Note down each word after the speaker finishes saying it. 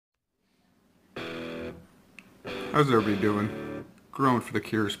How's everybody doing? Growing for the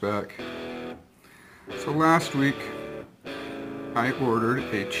cures back. So last week I ordered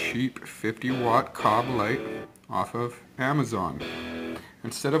a cheap 50-watt COB light off of Amazon.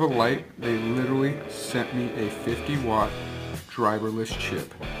 Instead of a light, they literally sent me a 50-watt driverless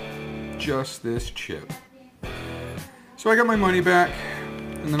chip. Just this chip. So I got my money back,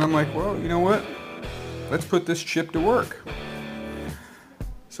 and then I'm like, well, you know what? Let's put this chip to work.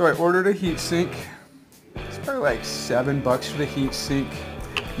 So I ordered a heatsink. It's probably like $7 for the heatsink.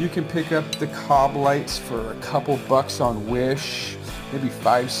 You can pick up the COB lights for a couple bucks on Wish, maybe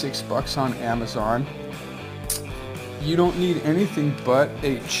 $5-6 on Amazon. You don't need anything but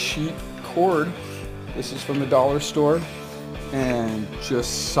a cheap cord. This is from the dollar store, and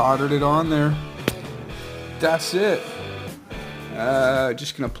just soldered it on there. That's it.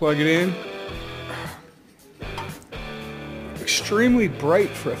 Just gonna plug it in. Extremely bright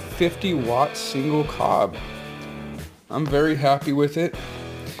for a 50-watt single COB. I'm very happy with it.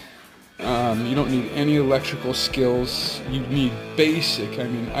 You don't need any electrical skills. You need basic. I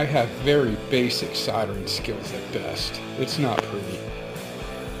mean, I have very basic soldering skills at best. It's not pretty.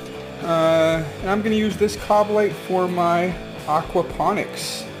 And I'm going to use this COB light for my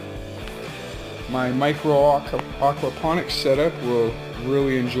aquaponics. My micro aquaponics setup will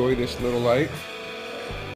really enjoy this little light.